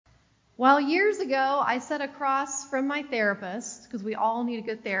Well, years ago, I sat across from my therapist, because we all need a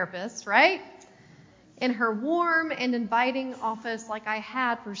good therapist, right? In her warm and inviting office like I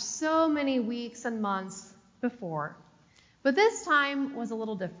had for so many weeks and months before. But this time was a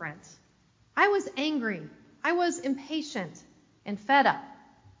little different. I was angry. I was impatient and fed up.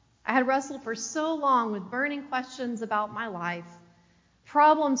 I had wrestled for so long with burning questions about my life,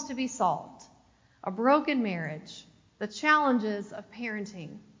 problems to be solved, a broken marriage, the challenges of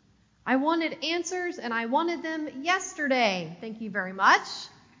parenting. I wanted answers, and I wanted them yesterday. Thank you very much.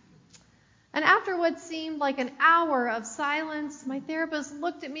 And after what seemed like an hour of silence, my therapist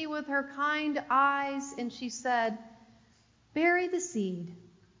looked at me with her kind eyes, and she said, "Bury the seed,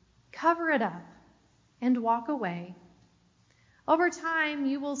 cover it up, and walk away. Over time,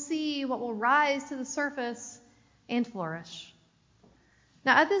 you will see what will rise to the surface and flourish."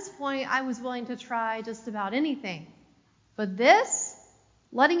 Now, at this point, I was willing to try just about anything. But this,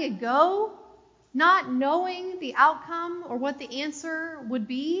 letting it go, not knowing the outcome or what the answer would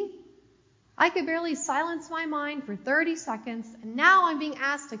be, I could barely silence my mind for 30 seconds, and now I'm being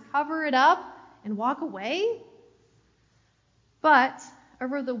asked to cover it up and walk away? But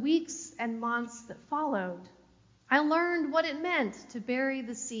over the weeks and months that followed, I learned what it meant to bury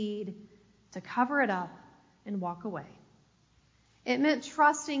the seed, to cover it up, and walk away. It meant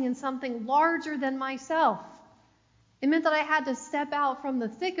trusting in something larger than myself. It meant that I had to step out from the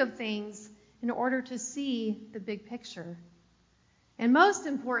thick of things in order to see the big picture. And most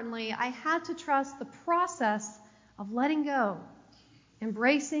importantly, I had to trust the process of letting go,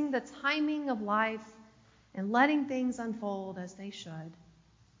 embracing the timing of life, and letting things unfold as they should.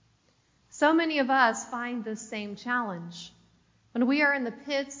 So many of us find this same challenge. When we are in the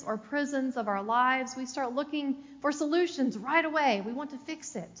pits or prisons of our lives, we start looking for solutions right away. We want to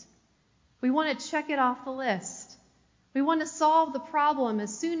fix it. We want to check it off the list. We want to solve the problem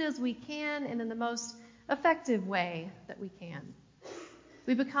as soon as we can and in the most effective way that we can.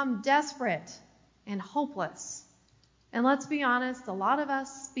 We become desperate and hopeless. And let's be honest, a lot of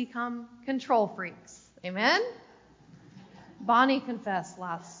us become control freaks. Amen? Bonnie confessed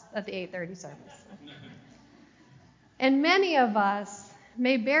last at the 8:30 service. And many of us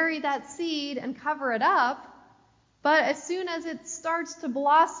may bury that seed and cover it up, but as soon as it starts to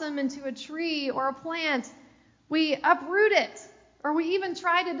blossom into a tree or a plant, we uproot it, or we even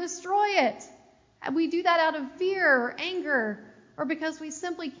try to destroy it. And we do that out of fear or anger, or because we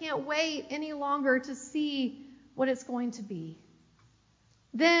simply can't wait any longer to see what it's going to be.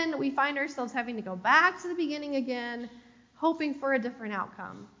 Then we find ourselves having to go back to the beginning again, hoping for a different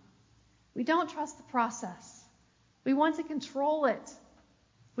outcome. We don't trust the process. We want to control it.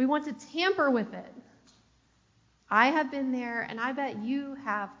 We want to tamper with it. I have been there, and I bet you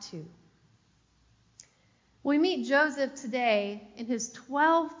have too. We meet Joseph today in his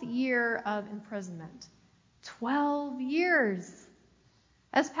 12th year of imprisonment. 12 years.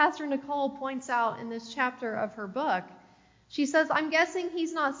 As Pastor Nicole points out in this chapter of her book, she says, I'm guessing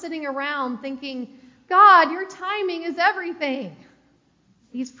he's not sitting around thinking, God, your timing is everything.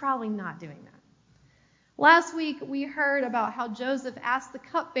 He's probably not doing that. Last week, we heard about how Joseph asked the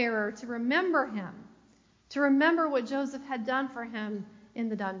cupbearer to remember him, to remember what Joseph had done for him in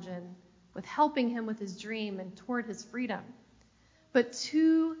the dungeon, with helping him with his dream and toward his freedom. But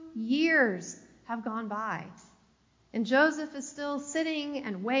 2 years have gone by, and Joseph is still sitting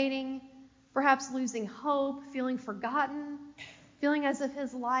and waiting, perhaps losing hope, feeling forgotten, feeling as if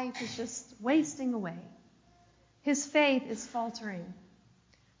his life is just wasting away. His faith is faltering.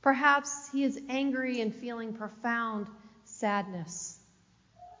 Perhaps he is angry and feeling profound sadness.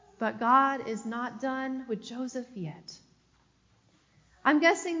 But God is not done with Joseph yet. I'm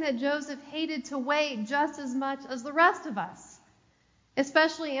guessing that Joseph hated to wait just as much as the rest of us,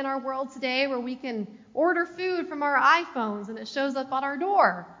 especially in our world today where we can order food from our iPhones and it shows up on our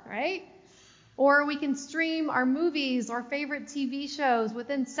door, right? Or we can stream our movies or favorite TV shows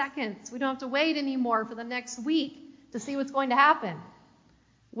within seconds. We don't have to wait anymore for the next week to see what's going to happen.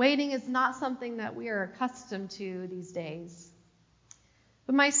 Waiting is not something that we are accustomed to these days.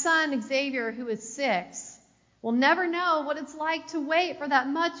 But my son, Xavier, who is 6, will never know what it's like to wait for that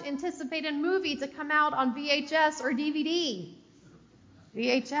much anticipated movie to come out on VHS or DVD.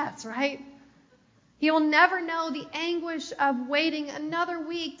 VHS, right? He will never know the anguish of waiting another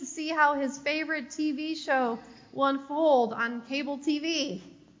week to see how his favorite TV show will unfold on cable TV.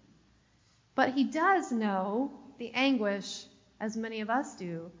 But he does know the anguish, as many of us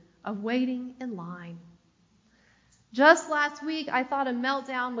do, of waiting in line. Just last week, I thought a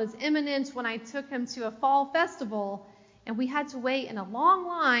meltdown was imminent when I took him to a fall festival, and we had to wait in a long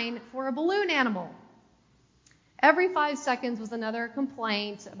line for a balloon animal. Every 5 seconds was another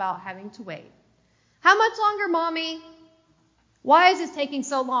complaint about having to wait. How much longer, Mommy? Why is this taking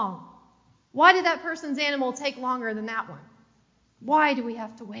so long? Why did that person's animal take longer than that one? Why do we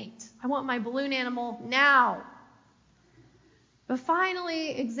have to wait? I want my balloon animal now. But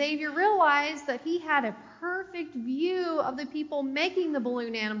finally, Xavier realized that he had a perfect view of the people making the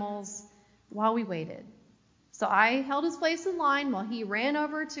balloon animals while we waited. So I held his place in line while he ran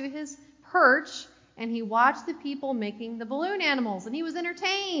over to his perch and he watched the people making the balloon animals, and he was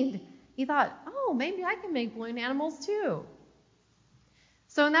entertained. He thought, oh, maybe I can make balloon animals too.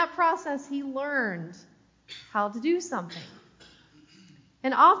 So in that process, he learned how to do something.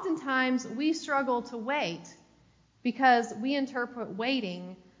 And oftentimes, we struggle to wait because we interpret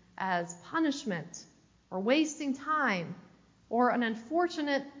waiting as punishment or wasting time or an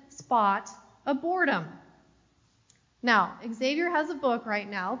unfortunate spot of boredom. Now, Xavier has a book right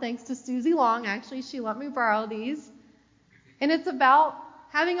now, thanks to Susie Long. Actually, she let me borrow these. And it's about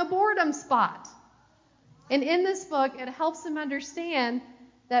having a boredom spot. And in this book, it helps him understand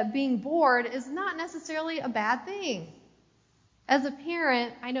that being bored is not necessarily a bad thing. As a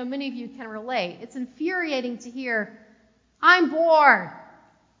parent, I know many of you can relate. It's infuriating to hear, I'm bored.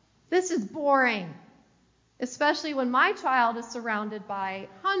 This is boring. Especially when my child is surrounded by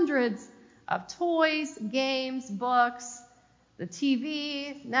hundreds of toys, games, books, the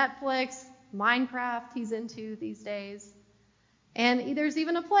TV, Netflix, Minecraft he's into these days. And there's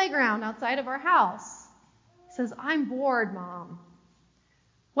even a playground outside of our house. He says, I'm bored, Mom.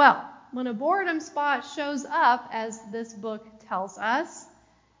 Well, when a boredom spot shows up, as this book tells us,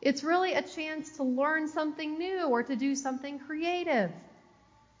 it's really a chance to learn something new or to do something creative.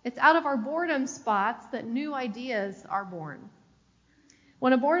 It's out of our boredom spots that new ideas are born.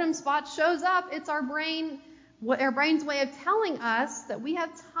 When a boredom spot shows up, it's our brain's way of telling us that we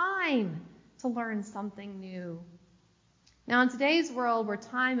have time to learn something new. Now, in today's world where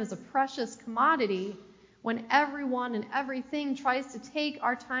time is a precious commodity, when everyone and everything tries to take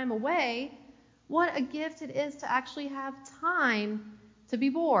our time away, what a gift it is to actually have time to be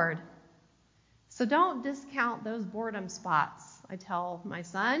bored. So don't discount those boredom spots. I tell my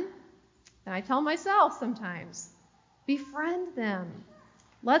son, and I tell myself sometimes, befriend them.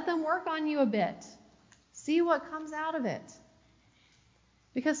 Let them work on you a bit. See what comes out of it.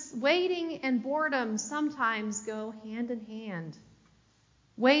 Because waiting and boredom sometimes go hand in hand.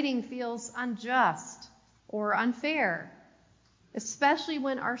 Waiting feels unjust or unfair, especially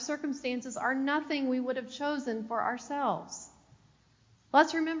when our circumstances are nothing we would have chosen for ourselves.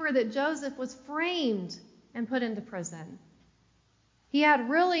 Let's remember that Joseph was framed and put into prison. He had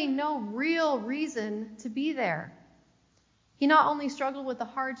really no real reason to be there. He not only struggled with the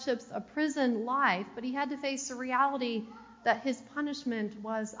hardships of prison life, but he had to face the reality that his punishment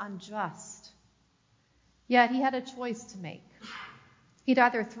was unjust. Yet he had a choice to make. He'd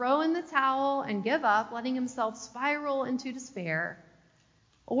either throw in the towel and give up, letting himself spiral into despair,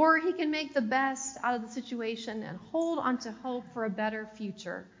 or he can make the best out of the situation and hold on to hope for a better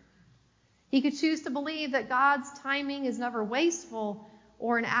future. He could choose to believe that God's timing is never wasteful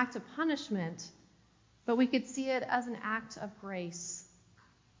or an act of punishment, but we could see it as an act of grace.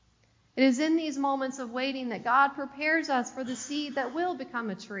 It is in these moments of waiting that God prepares us for the seed that will become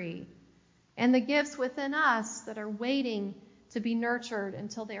a tree, and the gifts within us that are waiting to be nurtured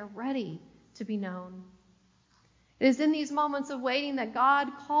until they are ready to be known. It is in these moments of waiting that God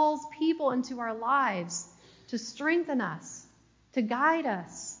calls people into our lives to strengthen us, to guide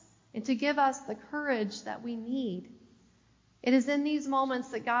us, and to give us the courage that we need. It is in these moments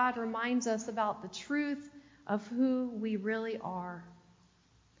that God reminds us about the truth of who we really are.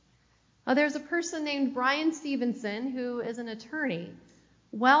 Now, there's a person named Brian Stevenson who is an attorney,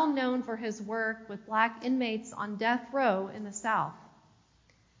 well known for his work with black inmates on death row in the South.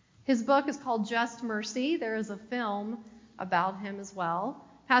 His book is called Just Mercy. There is a film about him as well.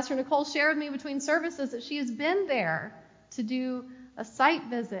 Pastor Nicole shared with me between services that she has been there to do a site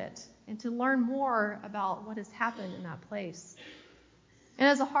visit and to learn more about what has happened in that place. And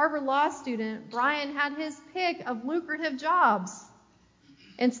as a Harvard Law student, Brian had his pick of lucrative jobs.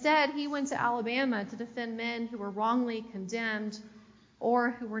 Instead, he went to Alabama to defend men who were wrongly condemned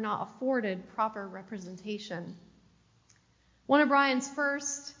or who were not afforded proper representation. One of Brian's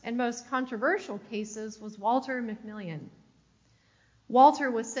first and most controversial cases was Walter McMillian.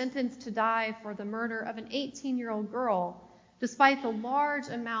 Walter was sentenced to die for the murder of an 18-year-old girl, despite the large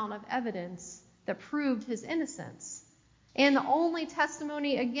amount of evidence that proved his innocence. And the only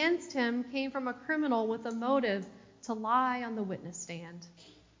testimony against him came from a criminal with a motive to lie on the witness stand.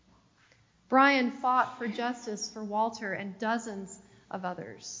 Brian fought for justice for Walter and dozens of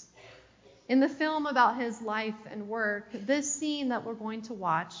others. In the film about his life and work, this scene that we're going to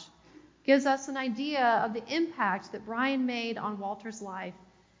watch gives us an idea of the impact that Brian made on Walter's life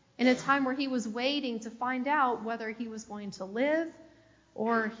in a time where he was waiting to find out whether he was going to live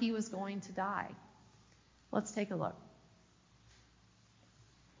or he was going to die. Let's take a look.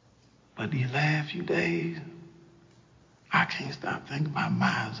 But these last few days, I can't stop thinking about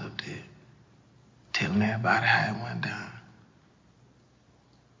Miles up there, telling everybody how it went down.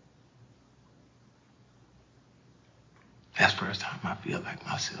 That's the first time I feel like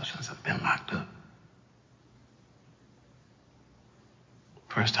myself since I've been locked up.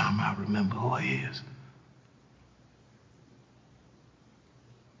 First time I remember who he is.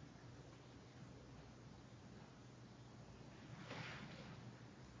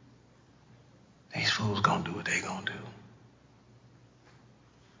 These fools gonna do what they gonna do.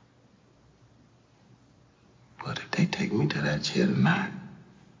 But if they take me to that chair tonight,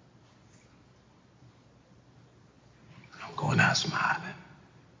 I'm going out smiling.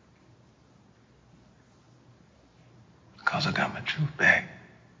 Because I got my truth back.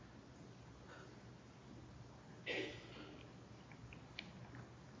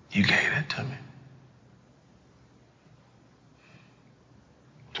 You gave that to me.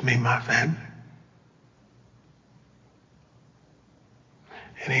 To me, my family.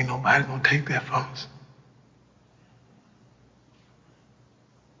 And ain't nobody gonna take that from us.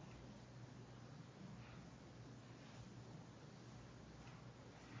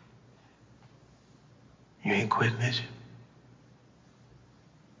 You ain't quitting, is you?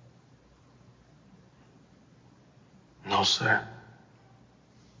 No, sir.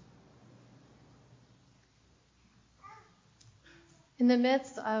 In the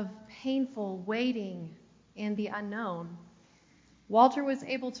midst of painful waiting and the unknown, Walter was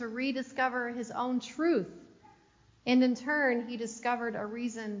able to rediscover his own truth, and in turn, he discovered a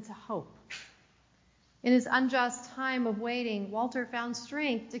reason to hope. In his unjust time of waiting, Walter found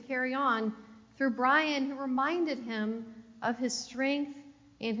strength to carry on through Brian, who reminded him of his strength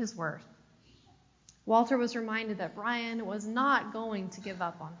and his worth. Walter was reminded that Brian was not going to give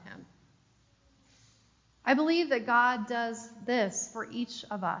up on him. I believe that God does this for each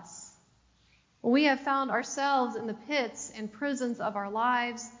of us. When we have found ourselves in the pits and prisons of our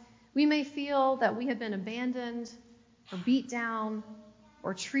lives, we may feel that we have been abandoned or beat down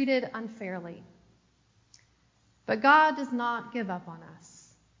or treated unfairly. But God does not give up on us.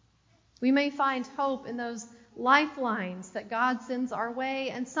 We may find hope in those lifelines that God sends our way,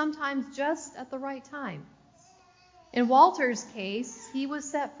 and sometimes just at the right time. In Walter's case, he was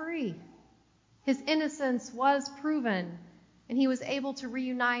set free. His innocence was proven, and he was able to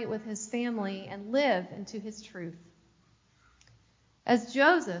reunite with his family and live into his truth. As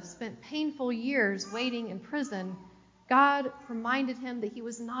Joseph spent painful years waiting in prison, God reminded him that he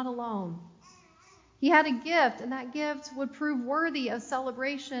was not alone. He had a gift, and that gift would prove worthy of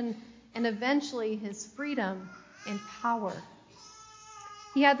celebration and eventually his freedom and power.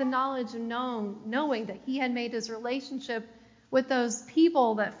 He had the knowledge of knowing that he had made his relationship with those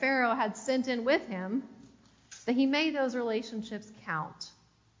people that Pharaoh had sent in with him, that he made those relationships count.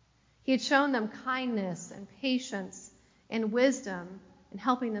 He had shown them kindness and patience and wisdom in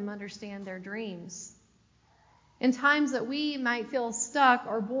helping them understand their dreams. In times that we might feel stuck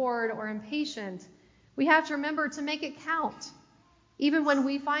or bored or impatient, we have to remember to make it count, even when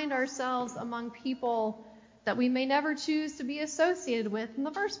we find ourselves among people that we may never choose to be associated with in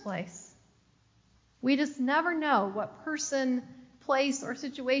the first place. We just never know what person, place, or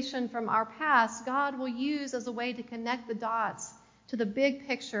situation from our past God will use as a way to connect the dots to the big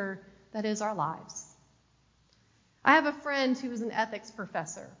picture that is our lives. I have a friend who is an ethics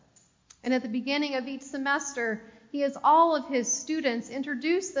professor, and at the beginning of each semester, he has all of his students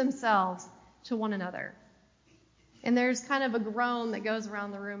introduce themselves to one another. And there's kind of a groan that goes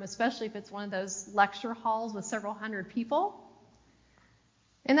around the room, especially if it's one of those lecture halls with several hundred people.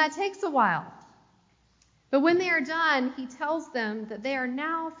 And that takes a while. But when they are done, he tells them that they are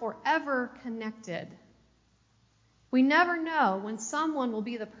now forever connected. We never know when someone will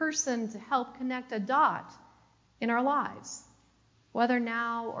be the person to help connect a dot in our lives, whether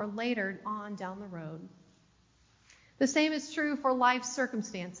now or later on down the road. The same is true for life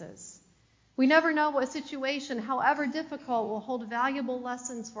circumstances. We never know what situation, however difficult, will hold valuable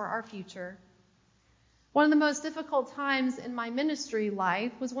lessons for our future. One of the most difficult times in my ministry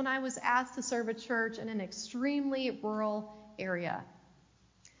life was when I was asked to serve a church in an extremely rural area.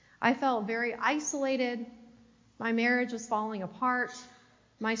 I felt very isolated. My marriage was falling apart.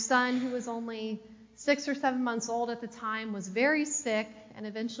 My son, who was only 6 or 7 months old at the time, was very sick and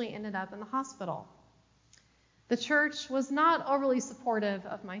eventually ended up in the hospital. The church was not overly supportive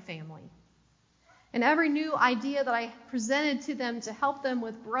of my family. And every new idea that I presented to them to help them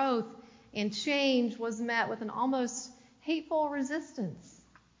with growth and change was met with an almost hateful resistance.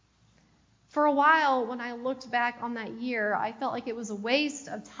 For a while, when I looked back on that year, I felt like it was a waste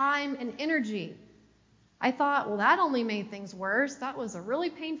of time and energy. I thought, well, that only made things worse. That was a really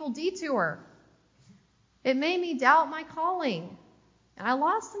painful detour. It made me doubt my calling, and I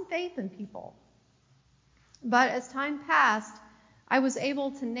lost some faith in people. But as time passed, I was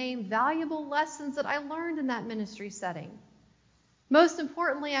able to name valuable lessons that I learned in that ministry setting. Most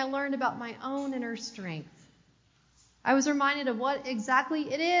importantly, I learned about my own inner strength. I was reminded of what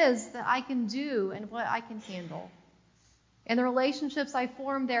exactly it is that I can do and what I can handle. And the relationships I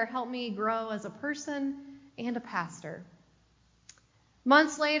formed there helped me grow as a person and a pastor.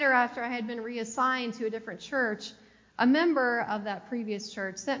 Months later, after I had been reassigned to a different church, a member of that previous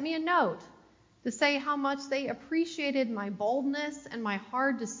church sent me a note to say how much they appreciated my boldness and my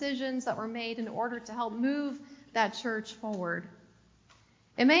hard decisions that were made in order to help move that church forward.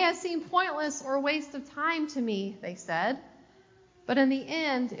 It may have seemed pointless or a waste of time to me, they said, but in the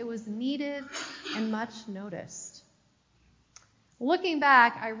end, it was needed and much noticed. Looking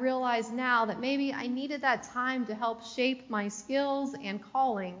back, I realize now that maybe I needed that time to help shape my skills and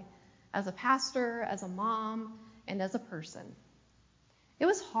calling as a pastor, as a mom, and as a person. It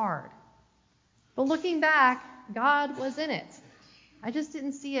was hard, but looking back, God was in it. I just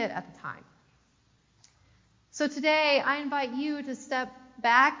didn't see it at the time. So today, I invite you to step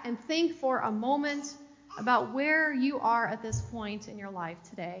back and think for a moment about where you are at this point in your life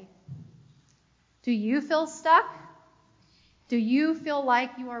today. Do you feel stuck? Do you feel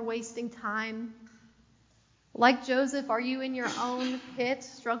like you are wasting time? Like Joseph, are you in your own pit,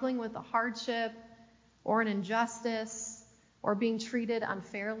 struggling with a hardship or an injustice or being treated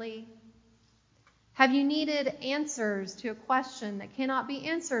unfairly? Have you needed answers to a question that cannot be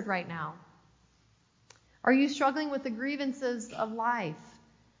answered right now? Are you struggling with the grievances of life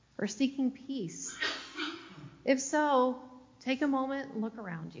or seeking peace? If so, take a moment and look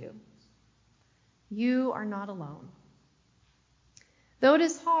around you. You are not alone. Though it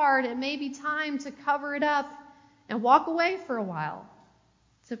is hard, it may be time to cover it up and walk away for a while.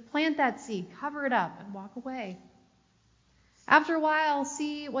 To plant that seed, cover it up and walk away. After a while,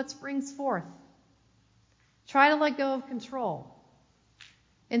 see what springs forth. Try to let go of control.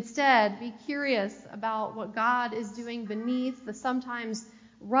 Instead, be curious about what God is doing beneath the sometimes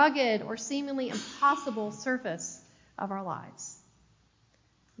rugged or seemingly impossible surface of our lives.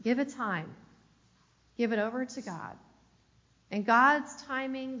 Give it time. Give it over to God. In God's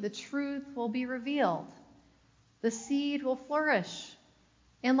timing, the truth will be revealed. The seed will flourish.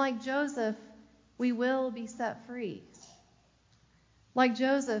 And like Joseph, we will be set free. Like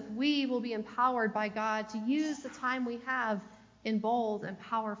Joseph, we will be empowered by God to use the time we have in bold and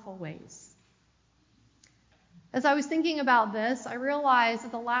powerful ways. As I was thinking about this, I realized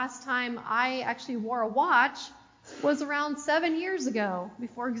that the last time I actually wore a watch was around 7 years ago,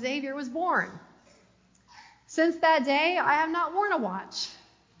 before Xavier was born. Since that day, I have not worn a watch.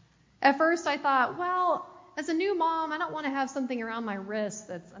 At first, I thought, well, as a new mom, I don't want to have something around my wrist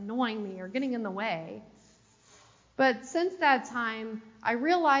that's annoying me or getting in the way. But since that time, I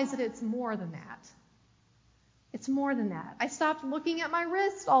realized that it's more than that. It's more than that. I stopped looking at my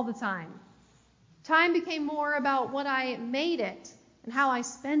wrist all the time. Time became more about what I made it and how I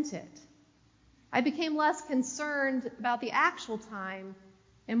spent it. I became less concerned about the actual time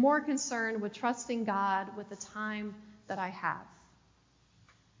and more concerned with trusting God with the time that I have.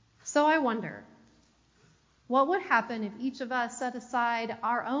 So I wonder, what would happen if each of us set aside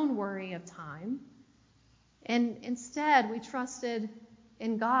our own worry of time and instead we trusted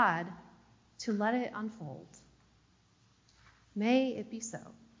in God to let it unfold? May it be so.